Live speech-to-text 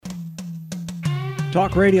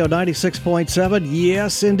Talk Radio 96.7.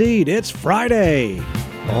 Yes, indeed. It's Friday.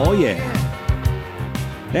 Oh, yeah.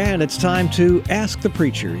 And it's time to Ask the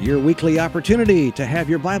Preacher, your weekly opportunity to have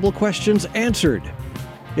your Bible questions answered.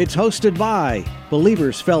 It's hosted by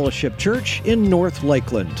Believers Fellowship Church in North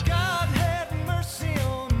Lakeland. God have mercy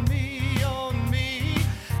on me.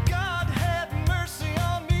 God have mercy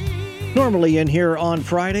on me. Normally in here on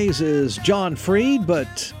Fridays is John Freed,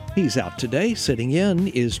 but he's out today. Sitting in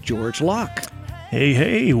is George Locke.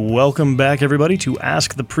 Hey, welcome back, everybody, to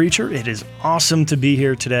Ask the Preacher. It is awesome to be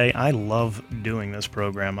here today. I love doing this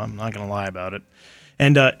program. I'm not going to lie about it.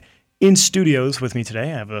 And in studios with me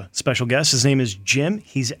today, I have a special guest. His name is Jim.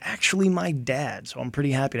 He's actually my dad, so I'm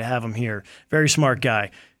pretty happy to have him here. Very smart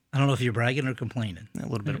guy. I don't know if you're bragging or complaining. A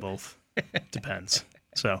little bit of both. Depends.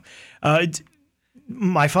 So,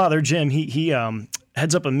 my father, Jim, he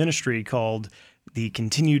heads up a ministry called the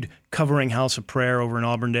Continued Covering House of Prayer over in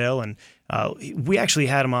Auburndale, and we actually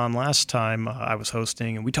had him on last time I was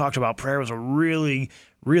hosting, and we talked about prayer. It was a really,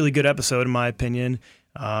 really good episode, in my opinion.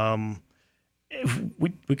 We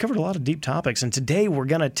covered a lot of deep topics, and today we're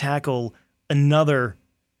going to tackle another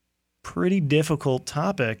pretty difficult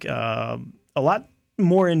topic, a lot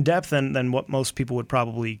more in depth than what most people would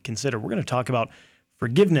probably consider. We're going to talk about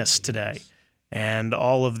forgiveness today and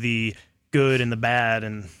all of the good and the bad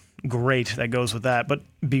and great that goes with that. But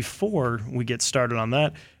before we get started on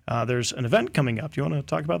that, there's an event coming up. Do you want to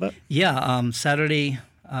talk about that? Yeah, Saturday,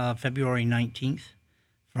 February 19th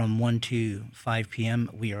from 1 to 5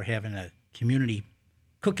 p.m., we are having a community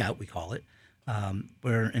cookout, we call it.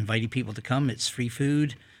 We're inviting people to come. It's free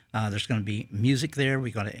food. There's going to be music there.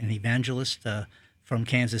 We got an evangelist from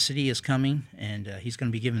Kansas City is coming, and he's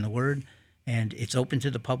going to be giving the word. And it's open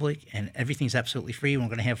to the public, and everything's absolutely free. We're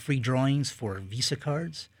going to have free drawings for Visa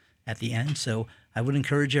cards at the end. So I would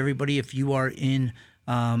encourage everybody, if you are in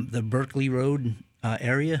the Berkeley Road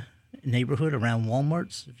area, neighborhood around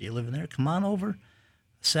Walmart's, if you live in there, come on over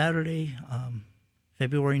Saturday,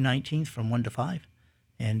 February 19th from 1 to 5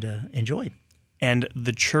 and enjoy. And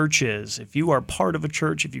the churches, if you are part of a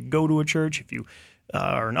church, if you go to a church, if you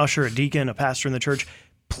are an usher, a deacon, a pastor in the church,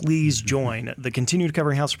 please join. The Continued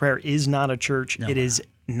Covering House of Prayer is not a church. No. It is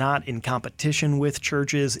not in competition with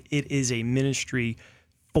churches. It is a ministry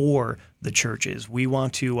for the churches. We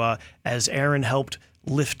want to, as Aaron helped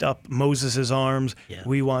lift up Moses' arms,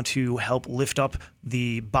 we want to help lift up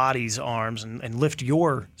the body's arms and lift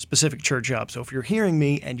your specific church up. So if you're hearing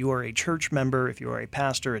me and you are a church member, if you are a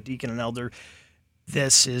pastor, a deacon, an elder,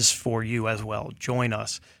 this is for you as well. Join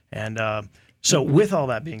us. And so with all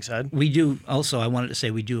that being said, We do also, I wanted to say,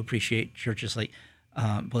 we do appreciate churches like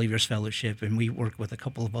Believers Fellowship, and we work with a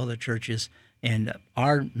couple of other churches. And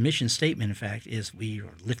our mission statement, in fact, is we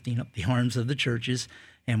are lifting up the arms of the churches,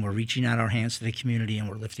 and we're reaching out our hands to the community, and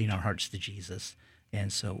we're lifting our hearts to Jesus.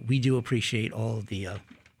 And so we do appreciate all of the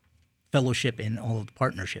fellowship and all of the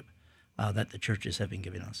partnership that the churches have been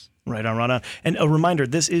giving us. Right on. And a reminder,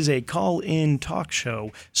 this is a call-in talk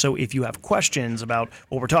show, so if you have questions about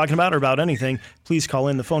what we're talking about or about anything, please call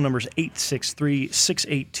in. The phone number is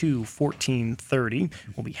 863-682-1430.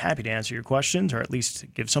 We'll be happy to answer your questions, or at least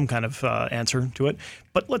give some kind of answer to it.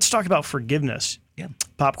 But let's talk about forgiveness. Yeah.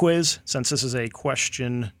 Pop quiz, since this is a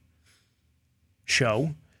question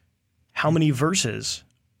show, how many verses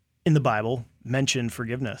in the Bible mention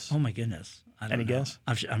forgiveness? Oh, my goodness. I don't Any know. guess?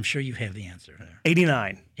 I'm sure you have the answer there.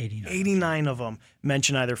 89. 89. 89 of them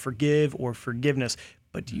mention either forgive or forgiveness.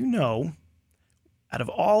 But do you know, out of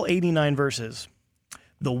all 89 verses,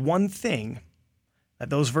 the one thing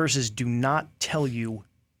that those verses do not tell you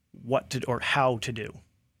what to or how to do?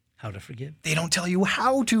 How to forgive? They don't tell you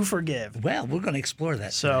how to forgive. Well, we're going to explore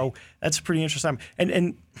that So that's pretty interesting.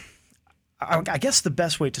 And I guess the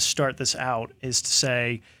best way to start this out is to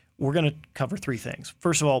say we're going to cover three things.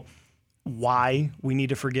 First of all, why we need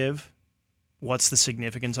to forgive, what's the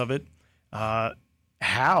significance of it,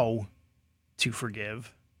 how to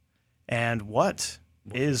forgive, and what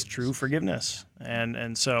is true forgiveness.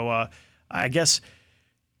 And so I guess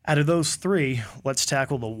out of those three, let's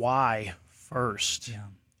tackle the why first. Yeah.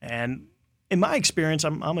 And in my experience,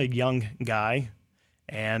 I'm a young guy,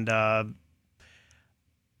 and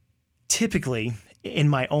typically, in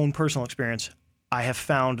my own personal experience, I have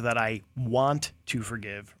found that I want to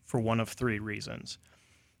forgive for one of three reasons.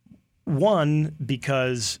 One,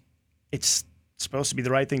 because it's supposed to be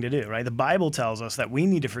the right thing to do, right? The Bible tells us that we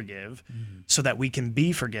need to forgive so that we can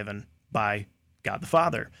be forgiven by God the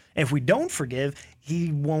Father. And if we don't forgive,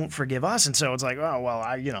 He won't forgive us. And so it's like, oh, well,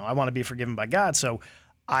 I want to be forgiven by God. So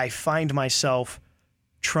I find myself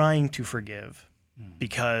trying to forgive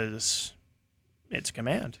because it's a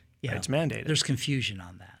command. Yeah. It's mandated. There's confusion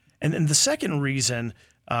on that. And then the second reason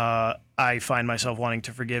I find myself wanting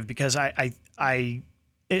to forgive, because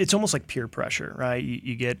it's almost like peer pressure, right?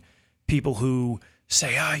 You get people who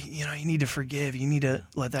say, oh, you need to forgive, you need to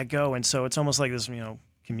let that go. And so it's almost like this,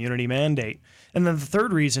 community mandate. And then the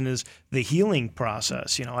third reason is the healing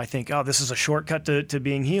process. I think, oh, this is a shortcut to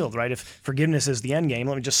being healed, right? If forgiveness is the end game,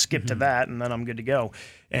 let me just skip to that and then I'm good to go.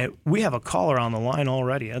 We have a caller on the line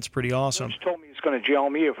already. That's pretty awesome. He told me he's going to jail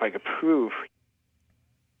me if I could prove.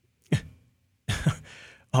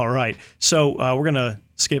 All right. So we're going to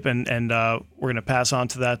skip and we're going to pass on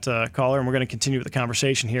to that caller, and we're going to continue with the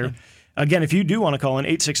conversation here. Yeah. Again, if you do want to call in,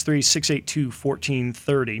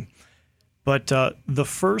 863-682-1430. But the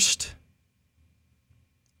first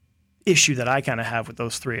issue that I kind of have with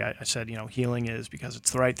those three, I said, healing is because it's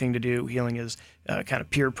the right thing to do. Healing is kind of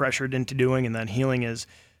peer pressured into doing, and then healing is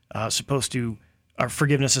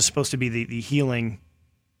forgiveness is supposed to be the healing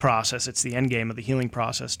process. It's the end game of the healing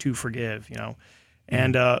process to forgive,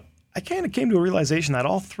 And I kind of came to a realization that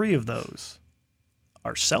all three of those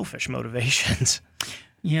are selfish motivations.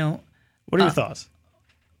 What are your thoughts?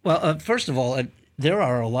 Well, first of all, there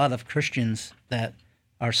are a lot of Christians that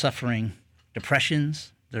are suffering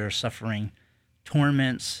depressions. They're suffering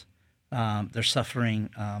torments. They're suffering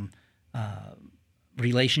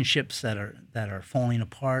relationships that are falling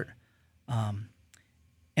apart, and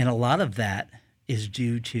a lot of that is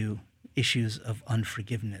due to issues of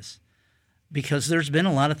unforgiveness. Because there's been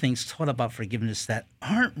a lot of things taught about forgiveness that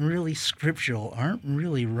aren't really scriptural, aren't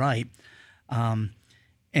really right. And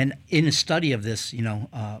in a study of this,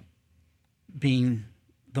 being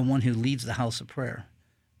the one who leads the house of prayer,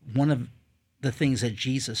 one of the things that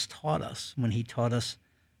Jesus taught us when he taught us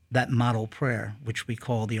that model prayer, which we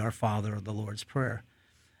call the Our Father or the Lord's Prayer,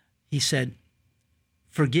 he said,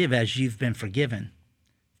 forgive as you've been forgiven,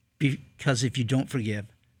 because if you don't forgive,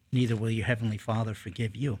 neither will your heavenly Father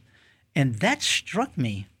forgive you. And that struck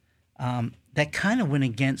me. That kind of went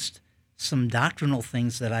against some doctrinal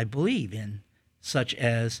things that I believe in, such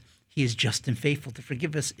as he is just and faithful to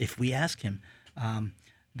forgive us if we ask him.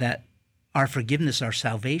 That our forgiveness, our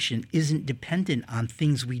salvation, isn't dependent on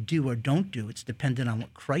things we do or don't do. It's dependent on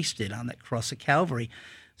what Christ did on that cross of Calvary.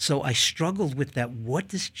 So I struggled with that. What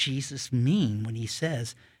does Jesus mean when he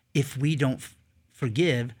says, if we don't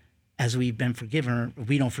forgive as we've been forgiven, or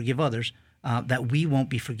we don't forgive others, that we won't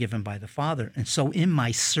be forgiven by the Father? And so in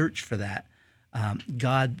my search for that,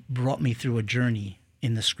 God brought me through a journey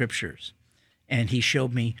in the Scriptures. And he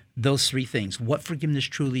showed me those three things: what forgiveness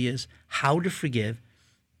truly is, how to forgive,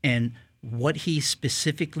 and what he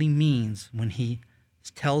specifically means when he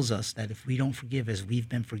tells us that if we don't forgive as we've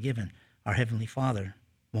been forgiven, our Heavenly Father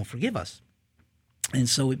won't forgive us. And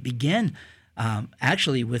so it began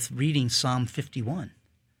actually with reading Psalm 51.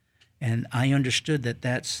 And I understood that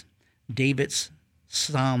that's David's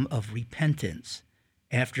psalm of repentance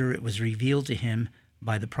after it was revealed to him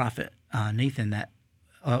by the prophet Nathan that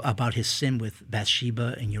about his sin with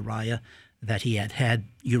Bathsheba and Uriah, that he had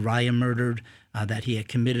Uriah murdered, that he had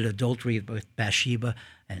committed adultery with Bathsheba,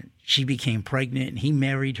 and she became pregnant, and he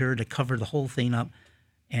married her to cover the whole thing up.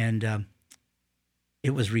 And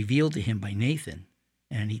it was revealed to him by Nathan,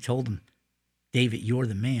 and he told him, David, you're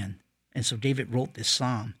the man. And so David wrote this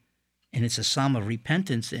psalm, and it's a psalm of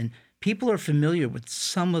repentance. And people are familiar with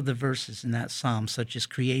some of the verses in that psalm, such as,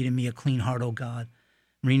 create in me a clean heart, O God,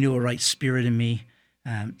 renew a right spirit in me,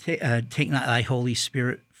 take not thy Holy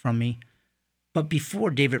Spirit from me. But before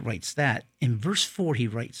David writes that, in verse 4, he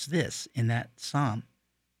writes this in that psalm.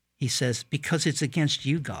 He says, because it's against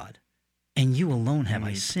you, God, and you alone have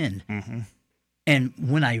I sinned. Mm-hmm. And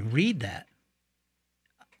when I read that,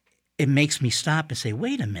 it makes me stop and say,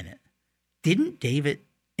 wait a minute. Didn't David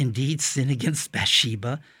indeed sin against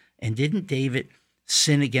Bathsheba? And didn't David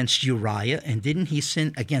sin against Uriah? And didn't he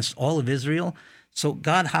sin against all of Israel? So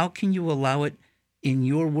God, how can you allow it in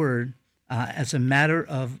your word as a matter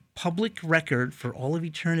of public record for all of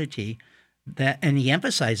eternity, that, and he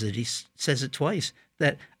emphasizes it, he says it twice,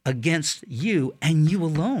 that against you and you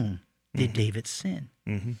alone did David sin.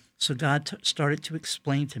 Mm-hmm. So God started to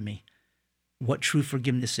explain to me what true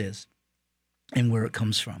forgiveness is and where it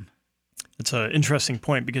comes from. That's an interesting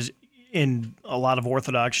point, because in a lot of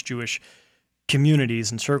Orthodox Jewish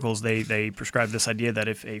communities and circles, they prescribe this idea that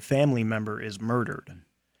if a family member is murdered,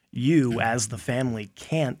 you as the family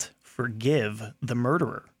can't forgive the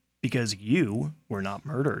murderer because you were not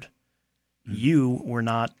murdered. You were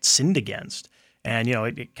not sinned against. And,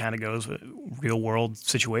 it kind of goes with real world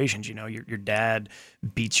situations. Your dad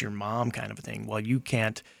beats your mom kind of a thing. Well, you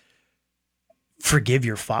can't forgive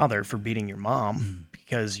your father for beating your mom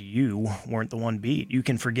because you weren't the one beat. You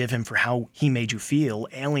can forgive him for how he made you feel,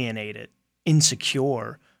 alienated,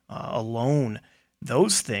 insecure, alone,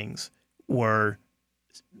 those things were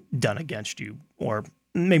done against you, or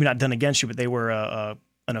maybe not done against you, but they were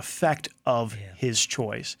an effect of his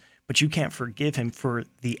choice. But you can't forgive him for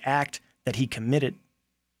the act that he committed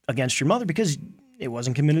against your mother because it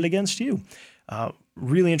wasn't committed against you.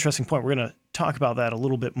 Really interesting point. We're going to talk about that a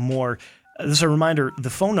little bit more. This is a reminder, the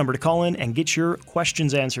phone number to call in and get your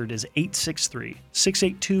questions answered is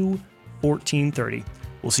 863-682-1430.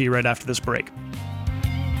 We'll see you right after this break.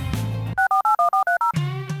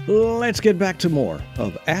 Let's get back to more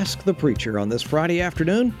of Ask the Preacher on this Friday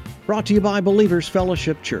afternoon, brought to you by Believers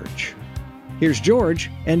Fellowship Church. Here's George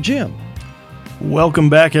and Jim. Welcome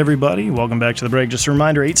back, everybody. Welcome back to the break. Just a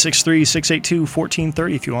reminder,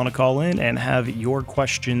 863-682-1430 if you want to call in and have your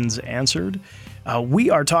questions answered. We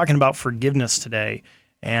are talking about forgiveness today,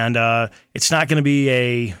 and it's not going to be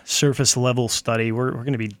a surface-level study. We're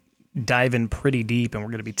going to be diving pretty deep, and we're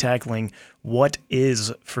going to be tackling what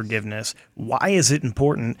is forgiveness, why is it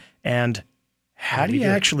important, and how do you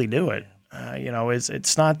actually do it?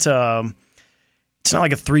 It's not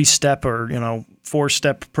like a 3-step or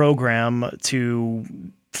 4-step program to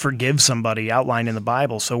forgive somebody outlined in the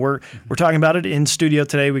Bible. So we're talking about it in studio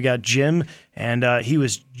today. We got Jim, and he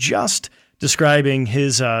was just describing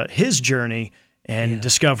his journey and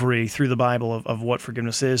discovery through the Bible of what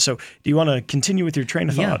forgiveness is. So do you want to continue with your train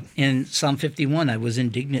of thought? Yeah. In Psalm 51, I was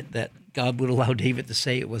indignant that God would allow David to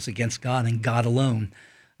say it was against God and God alone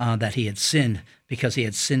that he had sinned, because he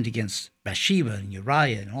had sinned against Bathsheba and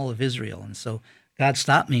Uriah and all of Israel. And so God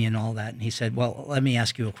stopped me in all that, and he said, well, let me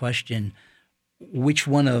ask you a question. Which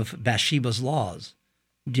one of Bathsheba's laws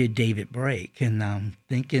did David break? And I'm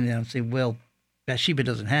thinking, and I'm saying, well, Bathsheba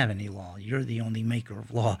doesn't have any law. You're the only maker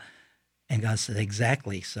of law. And God said,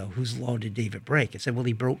 exactly. So whose law did David break? I said, well,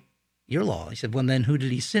 he broke your law. He said, well, then who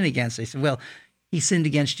did he sin against? I said, well, he sinned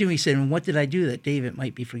against you. He said, and what did I do that David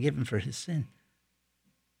might be forgiven for his sin?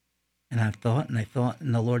 And I thought,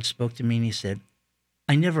 and the Lord spoke to me, and he said,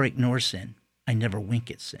 I never ignore sin. I never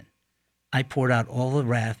wink at sin. I poured out all the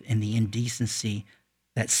wrath and the indecency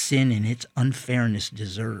that sin and its unfairness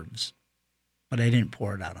deserves. But I didn't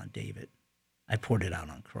pour it out on David. I poured it out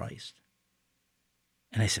on Christ.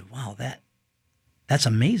 And I said, wow, that's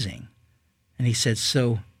amazing. And he said,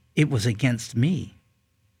 so it was against me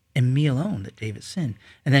and me alone that David sinned.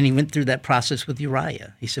 And then he went through that process with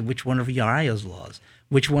Uriah. He said, which one of Uriah's laws?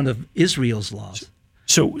 Which one of Israel's laws?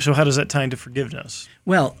 So how does that tie into forgiveness?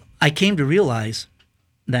 Well, I came to realize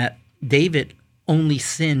that David only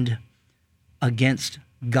sinned against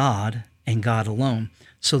God and God alone.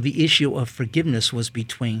 So the issue of forgiveness was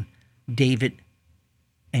between David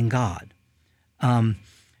and God.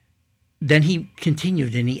 Then he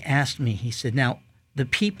continued and he asked me, he said, now, the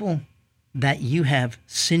people that you have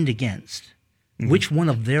sinned against, which one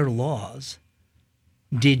of their laws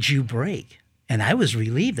did you break? And I was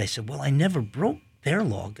relieved. I said, well, I never broke their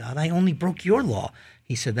law, God. I only broke your law.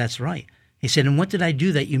 He said, that's right. He said, and what did I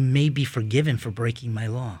do that you may be forgiven for breaking my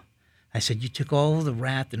law? I said, you took all the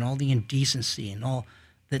wrath and all the indecency and all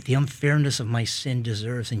that the unfairness of my sin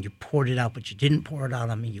deserves, and you poured it out, but you didn't pour it out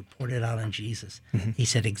on me. You poured it out on Jesus. He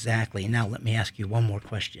said, exactly. Now let me ask you one more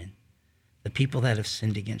question. The people that have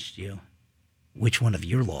sinned against you, which one of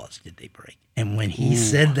your laws did they break? And when he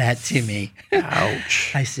said that to me,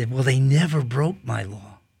 ouch! I said, well, they never broke my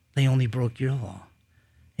law. They only broke your law.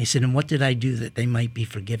 He said, and what did I do that they might be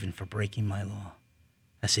forgiven for breaking my law?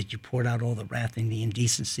 I said, you poured out all the wrath and the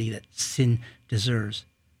indecency that sin deserves,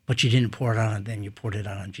 but you didn't pour it out on them. You poured it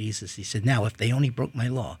out on Jesus. He said, now, if they only broke my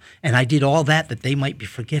law, and I did all that they might be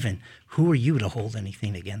forgiven, who are you to hold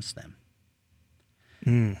anything against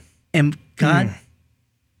them? And God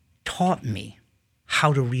taught me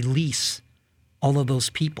how to release all of those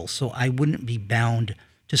people so I wouldn't be bound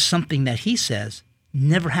to something that he says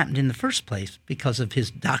never happened in the first place because of his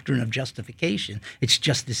doctrine of justification. It's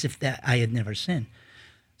just as if that I had never sinned.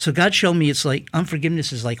 So God showed me it's like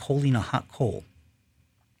unforgiveness is like holding a hot coal.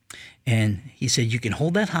 And he said, you can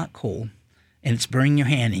hold that hot coal and it's burning your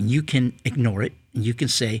hand and you can ignore it. And you can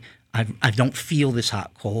say, I don't feel this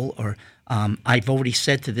hot coal, or I've already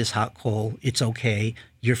said to this hot coal, it's okay,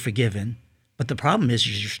 you're forgiven. But the problem is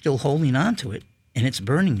you're still holding on to it and it's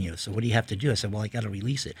burning you. So what do you have to do? I said, well, I got to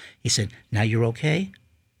release it. He said, now you're okay?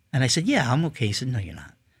 And I said, yeah, I'm okay. He said, no, you're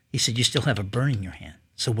not. He said, you still have a burn in your hand.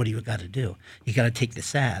 So what do you got to do? You got to take the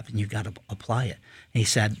salve and you got to apply it. And he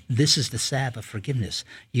said, this is the salve of forgiveness.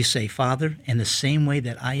 You say, Father, in the same way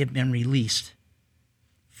that I have been released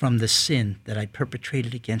from the sin that I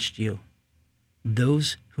perpetrated against you,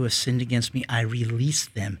 those who have sinned against me, I release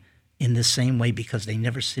them in the same way because they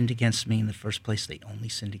never sinned against me in the first place. They only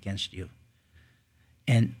sinned against you.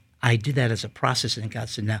 And I did that as a process, and God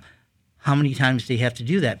said, now, how many times do you have to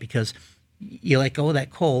do that? Because you let go of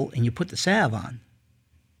that coal and you put the salve on,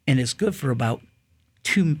 and it's good for about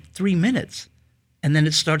 2-3 minutes, and then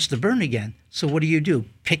it starts to burn again. So what do?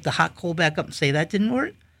 Pick the hot coal back up and say that didn't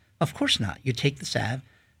work? Of course not. You take the salve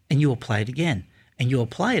and you apply it again, and you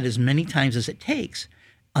apply it as many times as it takes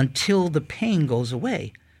until the pain goes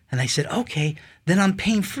away. And I said, okay, then I'm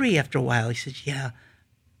pain-free after a while. He said, yeah,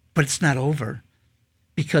 but it's not over,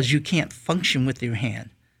 because you can't function with your hand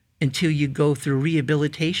until you go through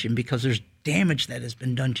rehabilitation, because there's damage that has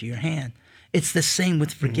been done to your hand. It's the same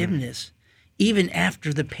with forgiveness. Even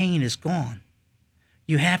after the pain is gone,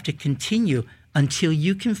 you have to continue until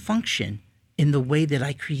you can function in the way that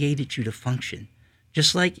I created you to function.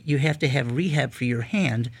 Just like you have to have rehab for your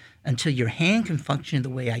hand until your hand can function the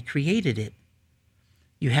way I created it.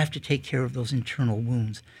 You have to take care of those internal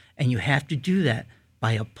wounds, and you have to do that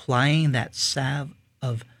by applying that salve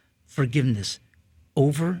of forgiveness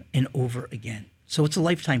over and over again. So it's a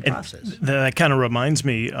lifetime process. That kind of reminds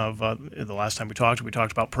me of the last time we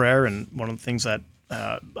talked about prayer, and one of the things that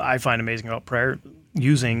I find amazing about prayer,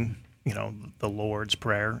 using the Lord's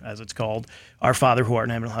Prayer, as it's called, Our Father who art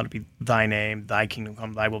in heaven, hallowed be thy name, thy kingdom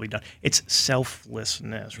come, thy will be done. It's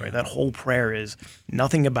selflessness, right? That whole prayer is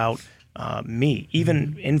nothing about me.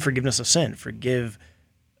 Even in forgiveness of sin, forgive,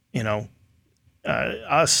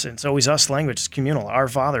 us. It's always us language. It's communal, our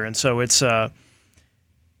Father. And so it's I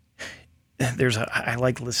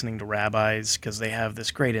like listening to rabbis because they have this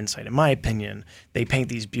great insight. In my opinion, they paint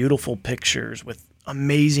these beautiful pictures with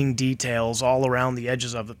amazing details all around the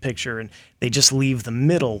edges of the picture, and they just leave the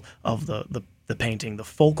middle of the painting, the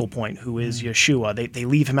focal point, who is Yeshua. They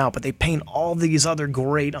leave him out, but they paint all these other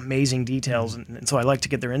great, amazing details, and so I like to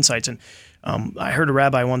get their insights. And I heard a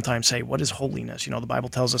rabbi one time say, what is holiness? The Bible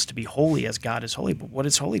tells us to be holy as God is holy, but what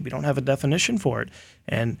is holy? We don't have a definition for it.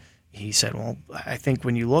 And he said, well, I think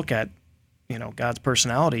when you look at God's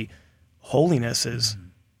personality, holiness is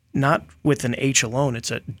not with an H alone,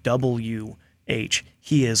 it's a W-H.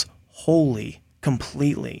 He is holy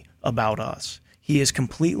completely about us. He is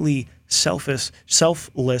completely selfless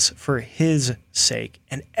for his sake,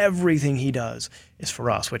 and everything he does is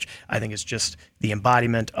for us, which I think is just the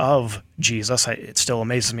embodiment of Jesus. It still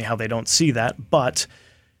amazes me how they don't see that, but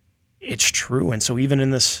it's true. And so even in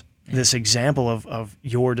this example of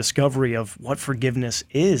your discovery of what forgiveness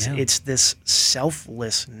is, it's this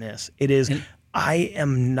selflessness. It is, I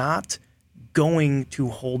am not going to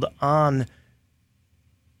hold on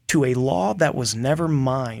to a law that was never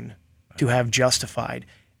mine to have justified.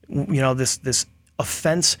 This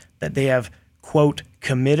offense that they have, quote,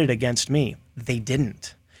 committed against me, they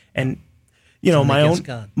didn't. And,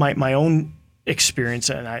 my own experience,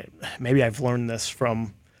 and maybe I've learned this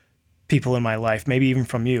from people in my life, maybe even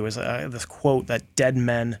from you, is this quote that dead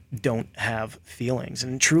men don't have feelings.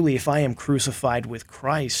 And truly, if I am crucified with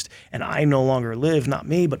Christ and I no longer live, not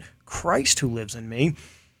me, but Christ who lives in me,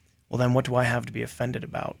 well, then what do I have to be offended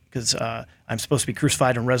about? Because I'm supposed to be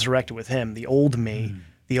crucified and resurrected with him. The old me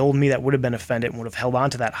that would have been offended and would have held on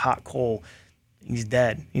to that hot coal, he's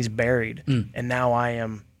dead, he's buried, and now I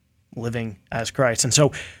am living as Christ. And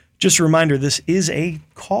so just a reminder, this is a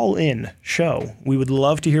call-in show. We would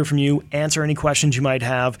love to hear from you, answer any questions you might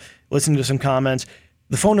have, listen to some comments.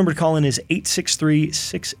 The phone number to call in is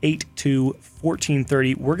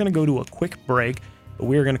 863-682-1430. We're going to go to a quick break, but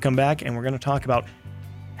we're going to come back and we're going to talk about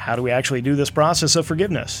how do we actually do this process of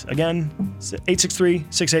forgiveness. Again,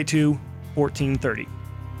 863-682-1430.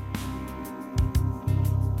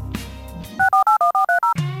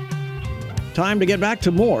 Time to get back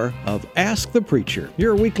to more of Ask the Preacher,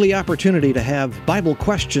 your weekly opportunity to have Bible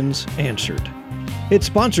questions answered. It's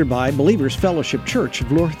sponsored by Believers Fellowship Church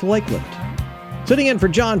of North Lakeland. Sitting in for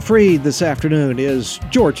John Freed this afternoon is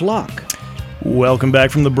George Locke. Welcome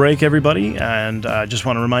back from the break, everybody. And I just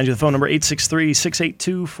want to remind you the phone number,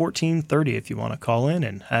 863-682-1430, if you want to call in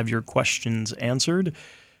and have your questions answered.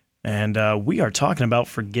 And we are talking about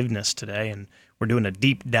forgiveness today, and we're doing a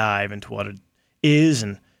deep dive into what it is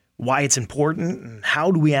and why it's important and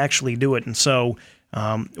how do we actually do it. And so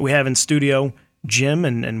we have in studio Jim,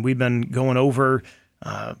 and we've been going over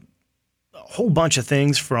a whole bunch of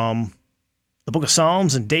things from the book of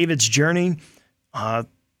Psalms and David's journey to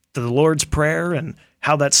the Lord's Prayer and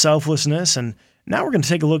how that's selflessness. And now we're going to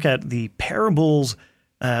take a look at the parables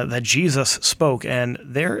that Jesus spoke. And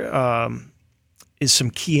there is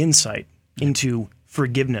some key insight into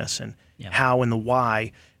forgiveness and how and the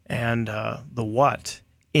why and the what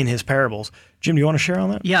in his parables. Jim, do you want to share on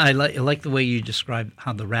that? Yeah, I like the way you describe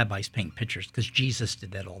how the rabbis paint pictures, because Jesus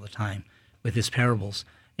did that all the time with his parables.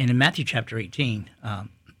 And in Matthew chapter 18,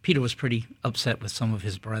 Peter was pretty upset with some of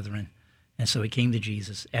his brethren, and so he came to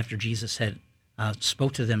Jesus after Jesus had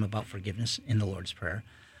spoke to them about forgiveness in the Lord's Prayer.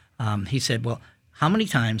 He said, well, how many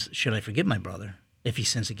times should I forgive my brother if he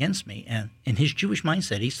sins against me? And in his Jewish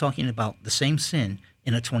mindset, he's talking about the same sin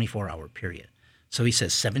in a 24-hour period. So he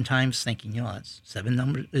says 7 times, thinking, that's 7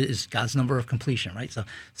 number is God's number of completion, right? So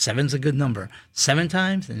 7's a good number. 7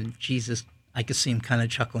 times, and Jesus, I could see him kind of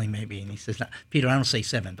chuckling maybe, and he says, Peter, I don't say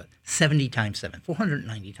 7, but 70 times 7,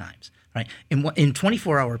 490 times, right? In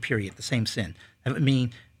 24-hour period, the same sin. I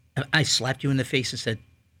mean, I slapped you in the face and said,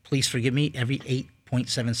 please forgive me. Every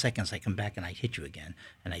 8.7 seconds, I come back and I hit you again,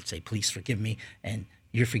 and I'd say, please forgive me, and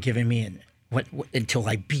you're forgiving me, and what until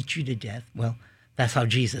I beat you to death? Well, that's how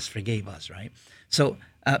Jesus forgave us, right? So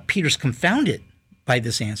Peter's confounded by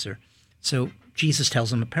this answer. So Jesus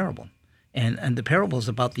tells him a parable. And the parable is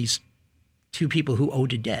about these 2 people who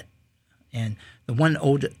owed a debt. And the one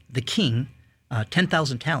owed the king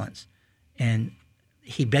 10,000 talents. And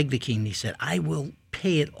he begged the king, he said, I will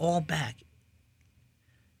pay it all back.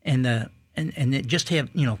 And just have,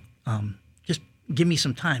 just give me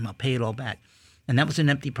some time, I'll pay it all back. And that was an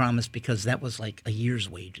empty promise because that was like a year's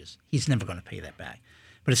wages. He's never going to pay that back.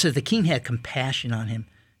 But it says the king had compassion on him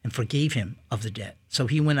and forgave him of the debt. So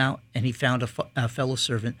he went out and he found a fellow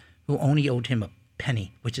servant who only owed him a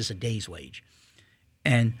penny, which is a day's wage.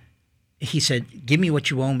 And he said, give me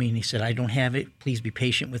what you owe me. And he said, I don't have it. Please be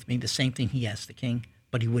patient with me. The same thing he asked the king,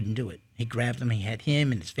 but he wouldn't do it. He grabbed him. He had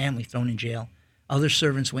him and his family thrown in jail. Other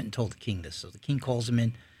servants went and told the king this. So the king calls him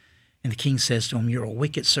in. And the king says to him, you're a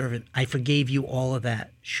wicked servant. I forgave you all of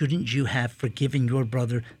that. Shouldn't you have forgiven your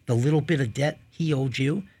brother the little bit of debt he owed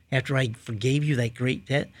you after I forgave you that great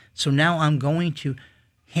debt? So now I'm going to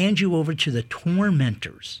hand you over to the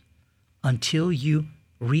tormentors until you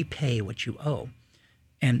repay what you owe.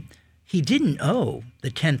 And he didn't owe the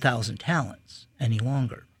 10,000 talents any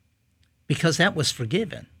longer because that was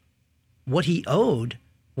forgiven. What he owed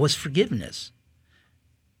was forgiveness.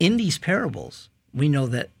 In these parables, we know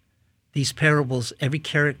that these parables, every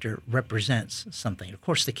character represents something. Of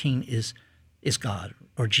course, the king is God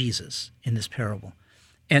or Jesus in this parable.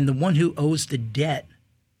 And the one who owes the debt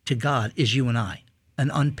to God is you and I,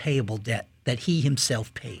 an unpayable debt that he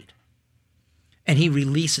himself paid. And he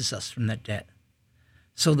releases us from that debt.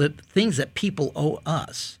 So the things that people owe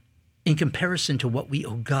us in comparison to what we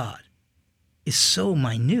owe God is so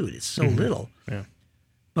minute, it's so little. Yeah.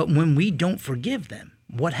 But when we don't forgive them,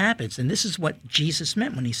 what happens? And this is what Jesus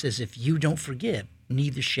meant when he says, if you don't forgive,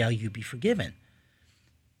 neither shall you be forgiven.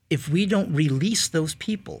 If we don't release those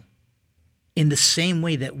people in the same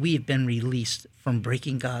way that we have been released from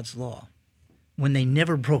breaking God's law, when they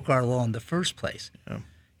never broke our law in the first place,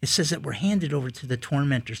 it says that we're handed over to the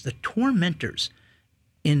tormentors. The tormentors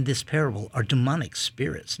in this parable are demonic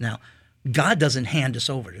spirits. Now, God doesn't hand us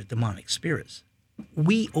over to demonic spirits.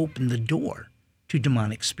 We open the door to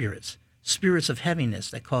demonic spirits. Spirits of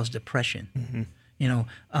heaviness that cause depression,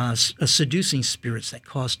 seducing spirits that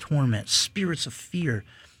cause torment, spirits of fear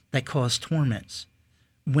that cause torments.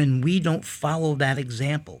 When we don't follow that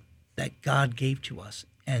example that God gave to us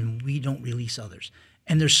and we don't release others.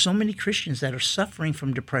 And there's so many Christians that are suffering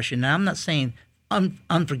from depression. Now, I'm not saying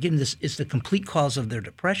unforgiveness is the complete cause of their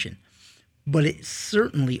depression, but it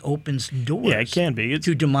certainly opens doors Yeah, it can be.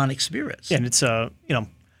 to demonic spirits. And it's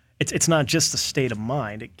it's not just a state of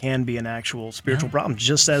mind. It can be an actual spiritual problem.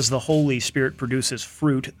 Just as the Holy Spirit produces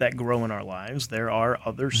fruit that grow in our lives, there are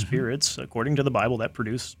other spirits, according to the Bible, that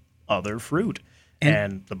produce other fruit.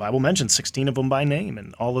 And the Bible mentions 16 of them by name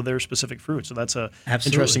and all of their specific fruit. So that's a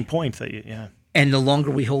interesting point. And the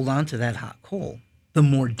longer we hold on to that hot coal, the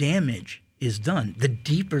more damage is done. The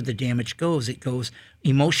deeper the damage goes, it goes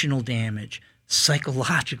emotional damage,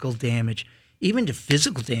 psychological damage, even to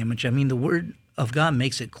physical damage. I mean, the Word of God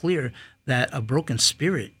makes it clear that a broken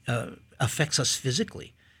spirit affects us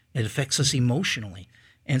physically. It affects us emotionally.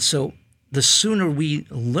 And so the sooner we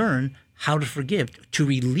learn how to forgive, to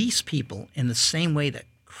release people in the same way that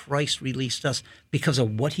Christ released us because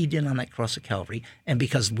of what he did on that cross of Calvary, and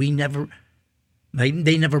because they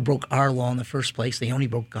never broke our law in the first place, they only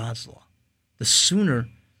broke God's law. The sooner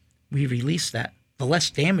we release that, the less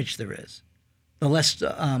damage there is, the less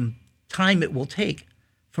time it will take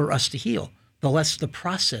for us to heal, the less the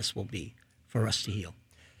process will be for us to heal.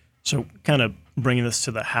 So kind of bringing this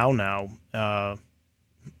to the how now,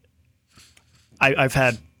 I've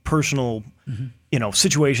had personal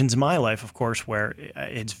situations in my life, of course, where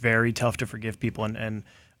it's very tough to forgive people. And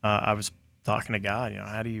I was talking to God,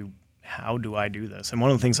 how do I do this? And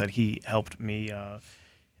one of the things that he helped me,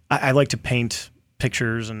 I like to paint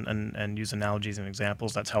pictures and use analogies and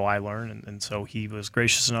examples. That's how I learn. And so he was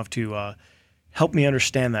gracious enough to helped me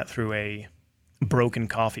understand that through a broken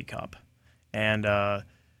coffee cup. And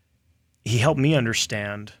he helped me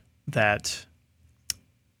understand that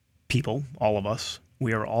people, all of us,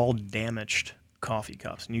 we are all damaged coffee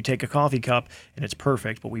cups. And you take a coffee cup and it's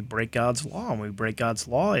perfect, but we break God's law. And when we break God's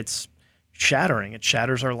law, it's shattering. It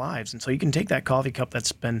shatters our lives. And so you can take that coffee cup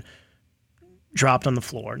that's been dropped on the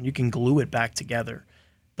floor and you can glue it back together.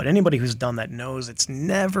 But anybody who's done that knows it's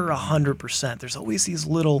never 100%. There's always these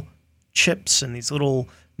little chips and these little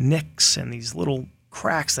nicks and these little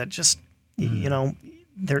cracks that just, you know,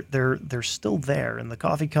 they're still there. And the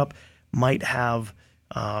coffee cup might have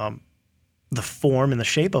the form and the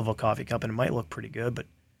shape of a coffee cup, and it might look pretty good, but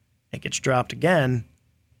it gets dropped again,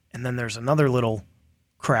 and then there's another little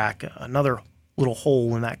crack, another little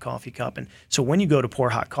hole in that coffee cup. And so when you go to pour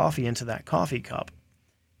hot coffee into that coffee cup,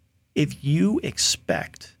 if you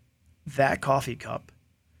expect that coffee cup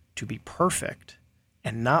to be perfect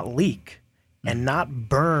and not leak and not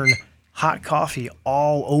burn hot coffee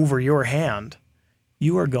all over your hand,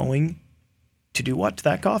 you are going to do what to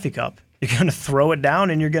that coffee cup? You're going to throw it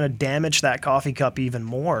down and you're going to damage that coffee cup even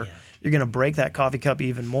more. Yeah. You're going to break that coffee cup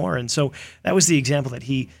even more. And so that was the example that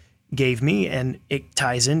he gave me, and it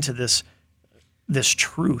ties into this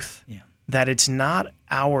truth that it's not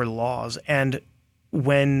our laws. And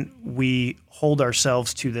when we hold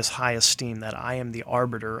ourselves to this high esteem that I am the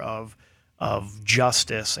arbiter of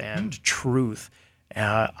justice and truth,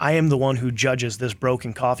 I am the one who judges this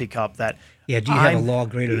broken coffee cup that do you have a law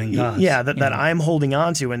greater than God's? Yeah, that I'm holding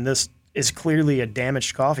on to, and this is clearly a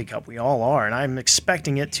damaged coffee cup. We all are, and I'm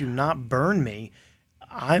expecting it to not burn me.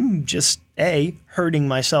 I'm just, hurting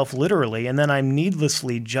myself literally, and then I'm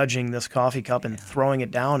needlessly judging this coffee cup and throwing it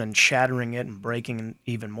down and shattering it and breaking it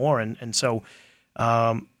even more. And so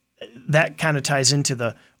that kind of ties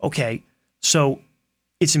into so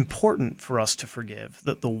it's important for us to forgive.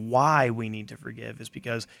 The why we need to forgive is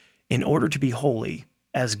because in order to be holy,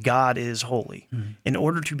 as God is holy, in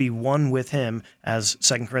order to be one with him, as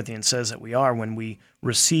 2 Corinthians says that we are, when we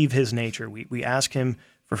receive his nature, we ask him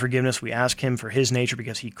for forgiveness, we ask him for his nature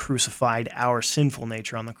because he crucified our sinful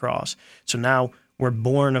nature on the cross. So now we're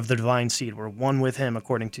born of the divine seed. We're one with him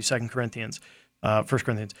according to 1 Corinthians.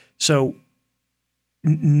 So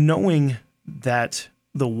knowing that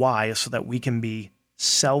the why is so that we can be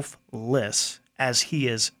selfless as he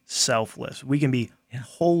is selfless. We can be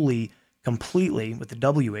holy completely, with the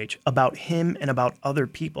WH, about him and about other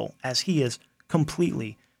people as he is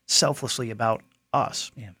completely, selflessly about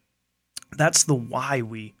us. Yeah. That's the why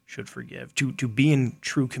we should forgive, to be in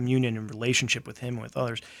true communion and relationship with him and with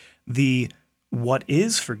others. What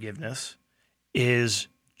is forgiveness is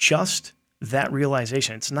just that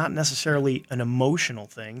realization. It's not necessarily an emotional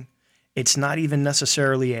thing. It's not even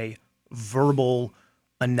necessarily a verbal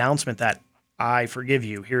announcement that I forgive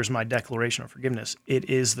you. Here's my declaration of forgiveness. It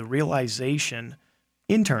is the realization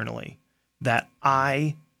internally that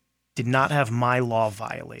I did not have my law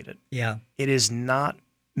violated. Yeah. It is not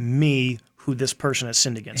me who this person has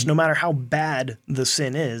sinned against. No matter how bad the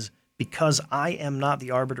sin is, because I am not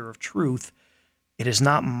the arbiter of truth, it is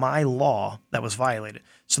not my law that was violated.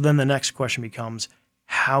 So then the next question becomes,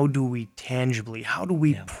 how do we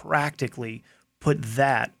practically put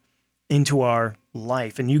that into our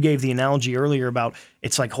life? And you gave the analogy earlier about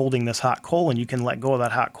it's like holding this hot coal, and you can let go of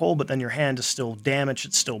that hot coal, but then your hand is still damaged,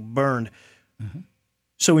 it's still burned. Mm-hmm.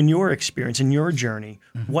 So in your experience, in your journey,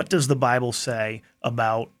 what does the Bible say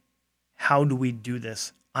about how do we do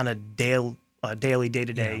this on a daily,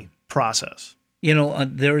 day-to-day process?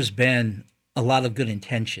 There's been a lot of good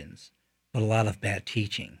intentions, but a lot of bad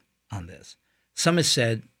teaching on this. Some have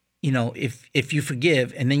said, if you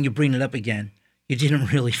forgive and then you bring it up again, you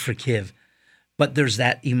didn't really forgive. But there's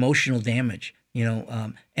that emotional damage,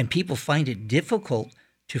 and people find it difficult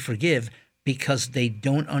to forgive because they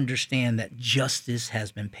don't understand that justice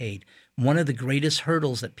has been paid. One of the greatest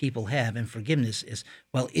hurdles that people have in forgiveness is,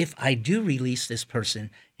 well, if I do release this person,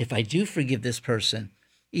 if I do forgive this person,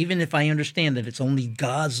 even if I understand that it's only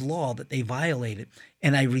God's law that they violated,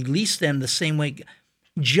 and I release them the same way,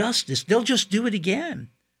 justice, they'll just do it again.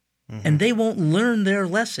 Mm-hmm. And they won't learn their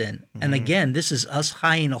lesson. Mm-hmm. And again, this is us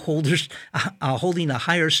holding a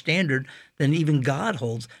higher standard than even God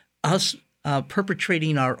holds, us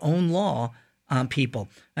perpetrating our own law on people.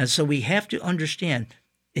 And so we have to understand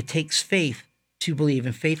it takes faith to believe,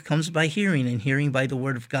 and faith comes by hearing, and hearing by the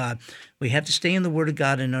word of God. We have to stay in the word of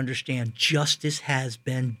God and understand justice has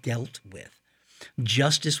been dealt with.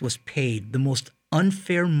 Justice was paid. The most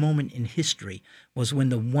unfair moment in history was when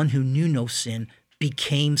the one who knew no sin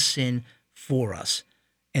became sin for us.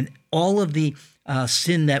 And all of the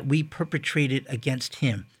sin that we perpetrated against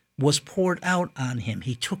him, was poured out on him.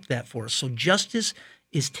 He took that for us. So justice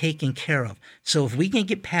is taken care of. So if we can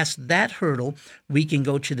get past that hurdle, we can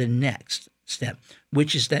go to the next step,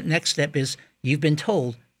 which is that next step is you've been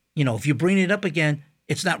told, if you bring it up again,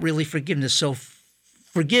 it's not really forgiveness. So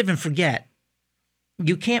forgive and forget.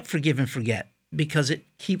 You can't forgive and forget because it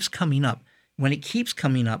keeps coming up. When it keeps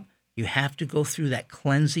coming up, you have to go through that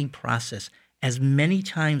cleansing process as many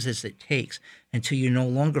times as it takes until you're no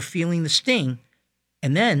longer feeling the sting,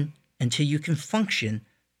 and then until you can function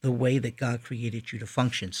the way that God created you to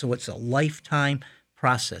function. So it's a lifetime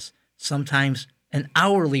process, sometimes an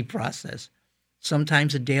hourly process,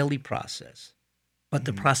 sometimes a daily process, but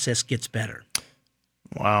the process gets better.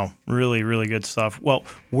 Wow. Really, really good stuff. Well,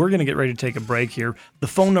 we're going to get ready to take a break here. The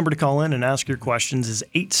phone number to call in and ask your questions is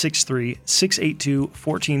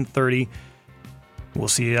 863-682-1430. We'll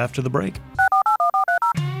see you after the break.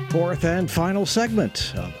 Fourth and final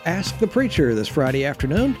segment of Ask the Preacher this Friday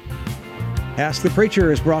afternoon. Ask the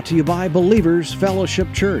Preacher is brought to you by Believers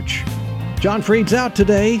Fellowship Church. John Freed's out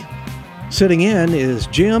today. Sitting in is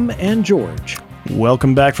Jim and George.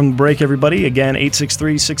 Welcome back from the break, everybody. Again,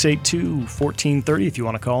 863-682-1430 if you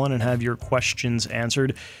want to call in and have your questions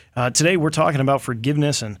answered. Today, we're talking about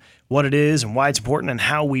forgiveness and what it is and why it's important and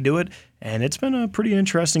how we do it. And it's been a pretty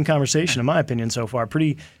interesting conversation, in my opinion, so far.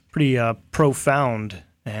 Pretty profound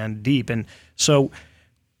and deep. And so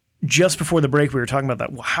just before the break, we were talking about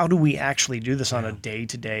that. Well, how do we actually do this on a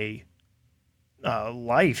day-to-day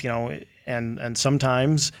life? And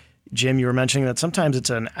sometimes, Jim, you were mentioning that sometimes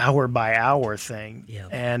it's an hour-by-hour thing. Yeah.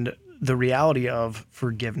 And the reality of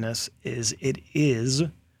forgiveness is it is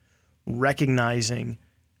recognizing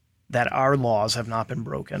that our laws have not been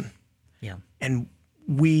broken. Yeah. And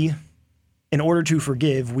we, in order to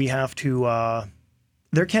forgive, we have to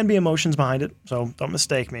there can be emotions behind it, so don't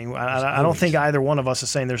mistake me. I don't think either one of us is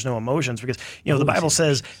saying there's no emotions because, the Bible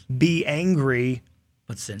says, be angry,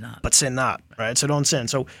 but sin not. but sin not, right? So don't sin.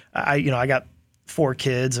 So I got 4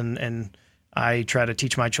 kids, and I try to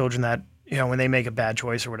teach my children that, when they make a bad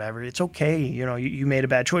choice or whatever, it's okay. You made a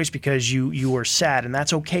bad choice because you were sad, and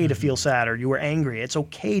that's okay to feel sad, or you were angry. It's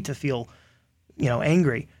okay to feel,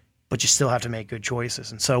 angry, but you still have to make good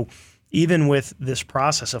choices. And so even with this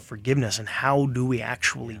process of forgiveness and how do we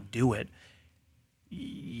actually do it,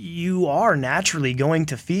 you are naturally going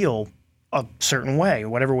to feel a certain way.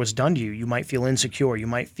 Whatever was done to you, you might feel insecure, you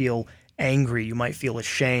might feel angry, you might feel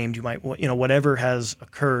ashamed, you might, whatever has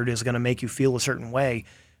occurred is going to make you feel a certain way.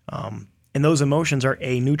 And those emotions are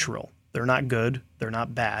neutral. They're not good, they're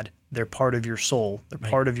not bad. They're part of your soul. They're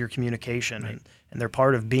part of your communication, and they're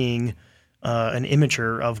part of being an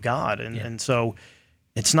imager of God. And so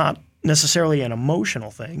it's not necessarily an emotional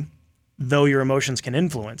thing, though your emotions can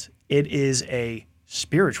influence. It is a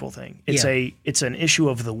spiritual thing. It's an issue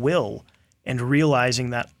of the will and realizing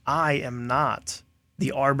that I am not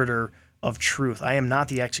the arbiter of truth. I am not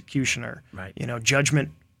the executioner. Right. Judgment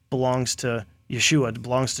belongs to Yeshua, it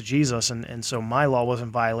belongs to Jesus, and so my law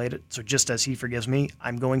wasn't violated. So just as he forgives me,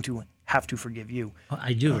 I'm going to have to forgive you.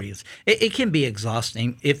 I do agree. It can be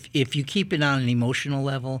exhausting if you keep it on an emotional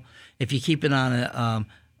level, if you keep it on a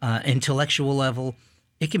intellectual level,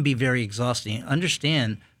 it can be very exhausting.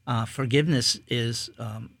 Understand, forgiveness is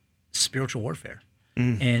spiritual warfare,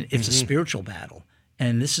 and it's a spiritual battle.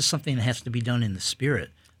 And this is something that has to be done in the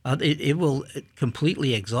spirit. It will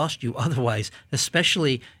completely exhaust you otherwise,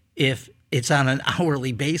 especially if it's on an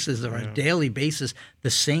hourly basis or a daily basis. The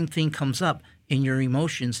same thing comes up in your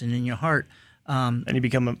emotions and in your heart. And you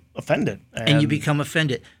become offended. And you become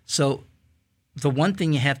offended. So the one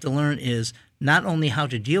thing you have to learn is not only how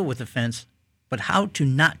to deal with offense, but how to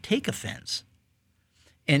not take offense.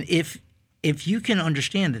 And if you can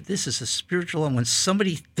understand that this is a spiritual, and when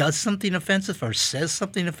somebody does something offensive or says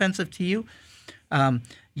something offensive to you,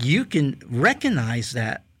 you can recognize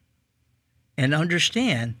that and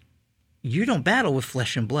understand you don't battle with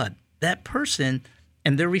flesh and blood. That person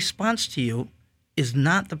and their response to you is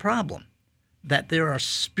not the problem, that there are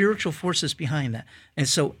spiritual forces behind that. And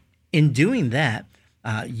so in doing that,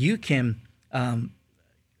 you can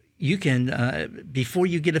before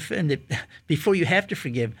you get offended, before you have to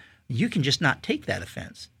forgive, you can just not take that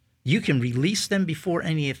offense. You can release them before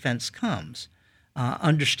any offense comes,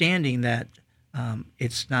 understanding that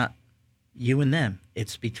it's not you and them.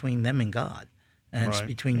 It's between them and God, and it's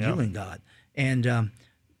between you and God. And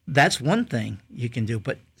that's one thing you can do.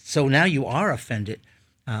 But so now you are offended.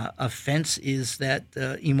 Offense is that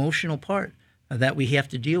emotional part that we have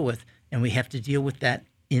to deal with, and we have to deal with that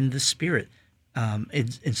in the spirit.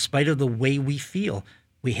 In spite of the way we feel,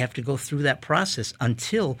 we have to go through that process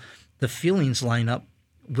until the feelings line up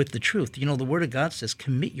with the truth. You know, the Word of God says,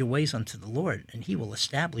 commit your ways unto the Lord, and he will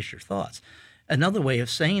establish your thoughts. Another way of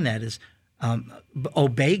saying that is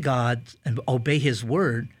obey God and obey his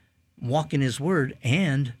word, walk in his word,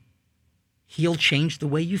 and he'll change the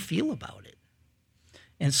way you feel about it.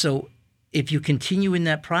 And so if you continue in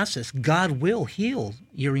that process, God will heal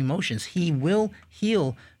your emotions. He will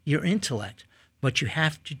heal your intellect. But you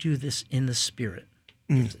have to do this in the spirit.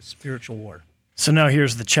 It's a spiritual war. So now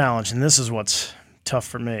here's the challenge, and this is what's tough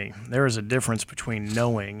for me. There is a difference between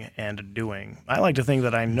knowing and doing. I like to think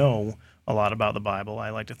that I know a lot about the Bible. I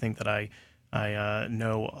like to think that I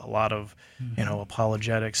know a lot of,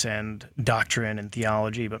 apologetics and doctrine and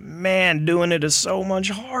theology. But man, doing it is so much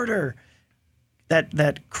harder.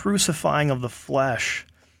 That crucifying of the flesh,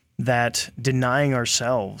 that denying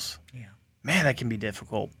ourselves, man, that can be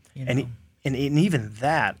difficult. And even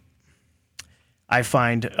that, I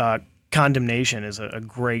find condemnation is a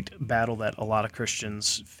great battle that a lot of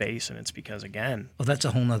Christians face, and it's because, again... Well, that's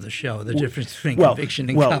a whole nother show, the difference between conviction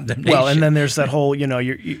and condemnation. Well, and then there's that whole,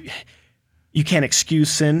 you can't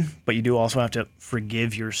excuse sin, but you do also have to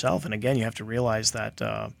forgive yourself. And again, you have to realize that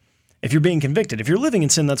if you're being convicted, if you're living in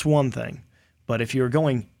sin, that's one thing. But if you're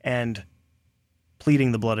going and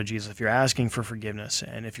pleading the blood of Jesus, if you're asking for forgiveness,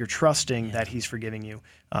 and if you're trusting that he's forgiving you,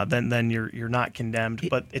 then you're not condemned.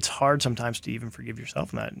 But it's hard sometimes to even forgive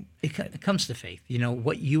yourself in that. It comes to faith. You know,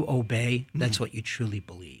 what you obey, that's what you truly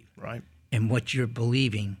believe. Right. And what you're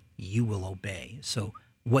believing, you will obey. So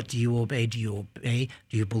what do you obey? Do you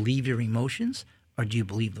believe your emotions, or do you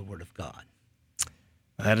believe the Word of God?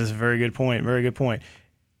 That is a very good point. Very good point.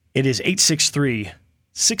 It is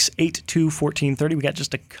 863-682-1430. We got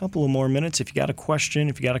just a couple of more minutes. If you got a question,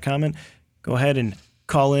 if you got a comment, go ahead and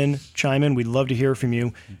call in, chime in. We'd love to hear from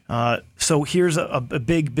you. So here's a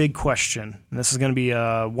big question, and this is going to be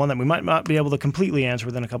one that we might not be able to completely answer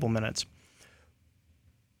within a couple minutes.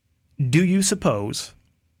 Do you suppose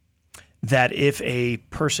that if a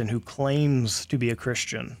person who claims to be a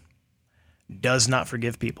Christian does not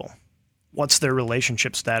forgive people, what's their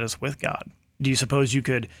relationship status with God? Do you suppose you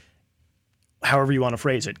could, however you want to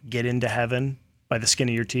phrase it, get into heaven by the skin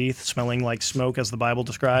of your teeth, smelling like smoke as the Bible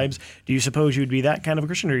describes? Do you suppose you'd be that kind of a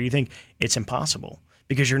Christian, or do you think it's impossible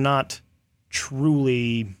because you're not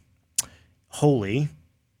truly holy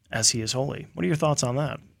as he is holy? What are your thoughts on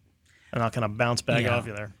that? And I'll kind of bounce back off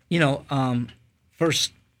you there. You know,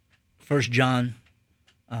 First John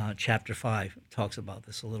chapter 5 talks about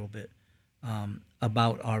this a little bit,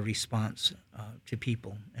 about our response to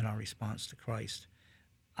people and our response to Christ.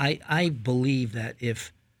 I believe that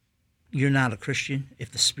if you're not a Christian,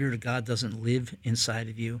 if the Spirit of God doesn't live inside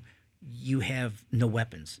of you, you have no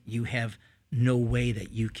weapons. You have no way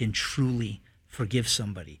that you can truly forgive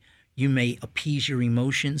somebody. You may appease your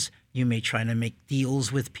emotions. You may try to make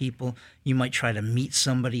deals with people. You might try to meet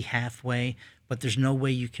somebody halfway, but there's no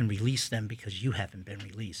way you can release them because you haven't been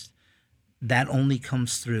released. That only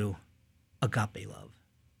comes through agape love.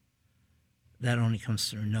 That only comes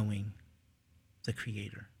through knowing the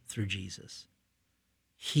Creator through Jesus.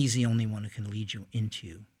 He's the only one who can lead you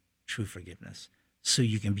into true forgiveness so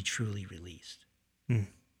you can be truly released.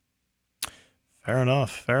 Fair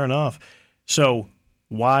enough. So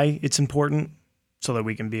why it's important? So that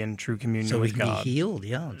we can be in true communion with God. So we can be healed,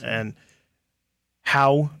 yeah. And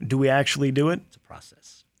how do we actually do it? It's a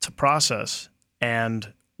process. It's a process.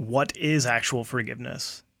 And what is actual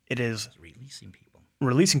forgiveness? It is releasing people.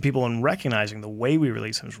 Releasing people and recognizing the way we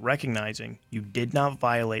release them is recognizing you did not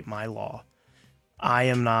violate my law. I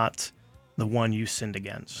am not the one you sinned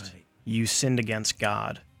against. Right. You sinned against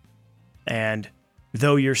God. And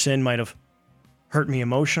though your sin might have hurt me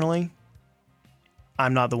emotionally,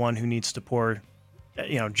 I'm not the one who needs to pour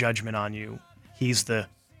judgment on you. He's the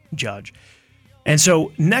judge. And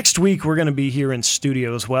so next week we're going to be here in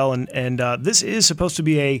studio as well, and this is supposed to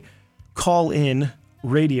be a call-in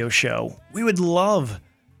radio show. We would love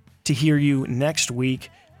to hear you next week.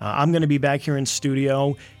 I'm going to be back here in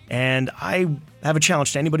studio, and I have a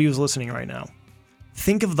challenge to anybody who's listening right now.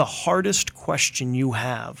 Think of the hardest question you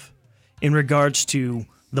have in regards to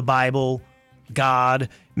the Bible, God.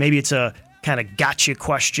 Maybe it's a kind of gotcha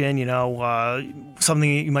question, something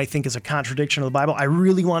you might think is a contradiction of the Bible. I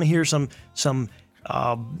really want to hear some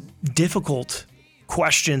difficult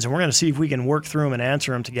questions, and we're going to see if we can work through them and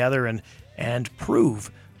answer them together and prove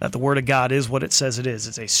that the Word of God is what it says it is.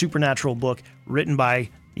 It's a supernatural book written by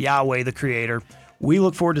Yahweh, the Creator. We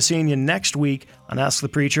look forward to seeing you next week on Ask the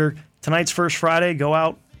Preacher. Tonight's First Friday. Go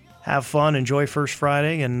out, have fun, enjoy First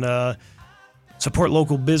Friday, and support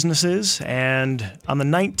local businesses. And on the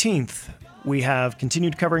 19th, we have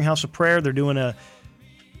continued covering House of Prayer. They're doing an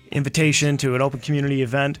invitation to an open community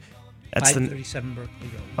event. That's the 537 Berkeley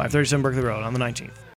Road. 537 Berkeley Road on the 19th.